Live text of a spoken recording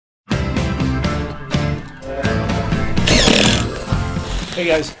Hey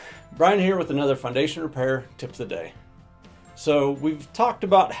guys, Brian here with another foundation repair tip of the day. So we've talked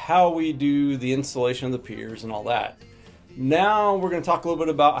about how we do the installation of the piers and all that. Now we're going to talk a little bit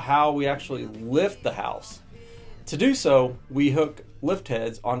about how we actually lift the house. To do so, we hook lift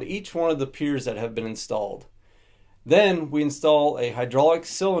heads onto each one of the piers that have been installed. Then we install a hydraulic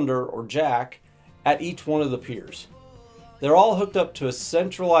cylinder or jack at each one of the piers. They're all hooked up to a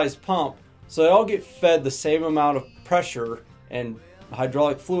centralized pump, so they all get fed the same amount of pressure and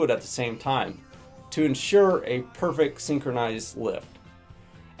hydraulic fluid at the same time to ensure a perfect synchronized lift.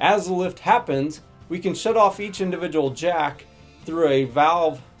 As the lift happens, we can shut off each individual jack through a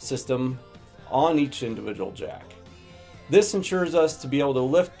valve system on each individual jack. This ensures us to be able to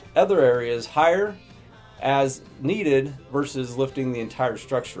lift other areas higher as needed versus lifting the entire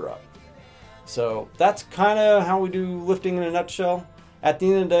structure up. So that's kind of how we do lifting in a nutshell. At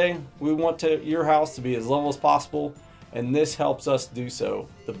the end of the day, we want your house to be as level as possible, and this helps us do so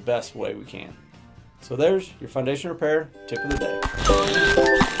the best way we can. So there's your foundation repair tip of the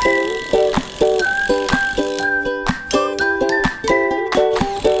day.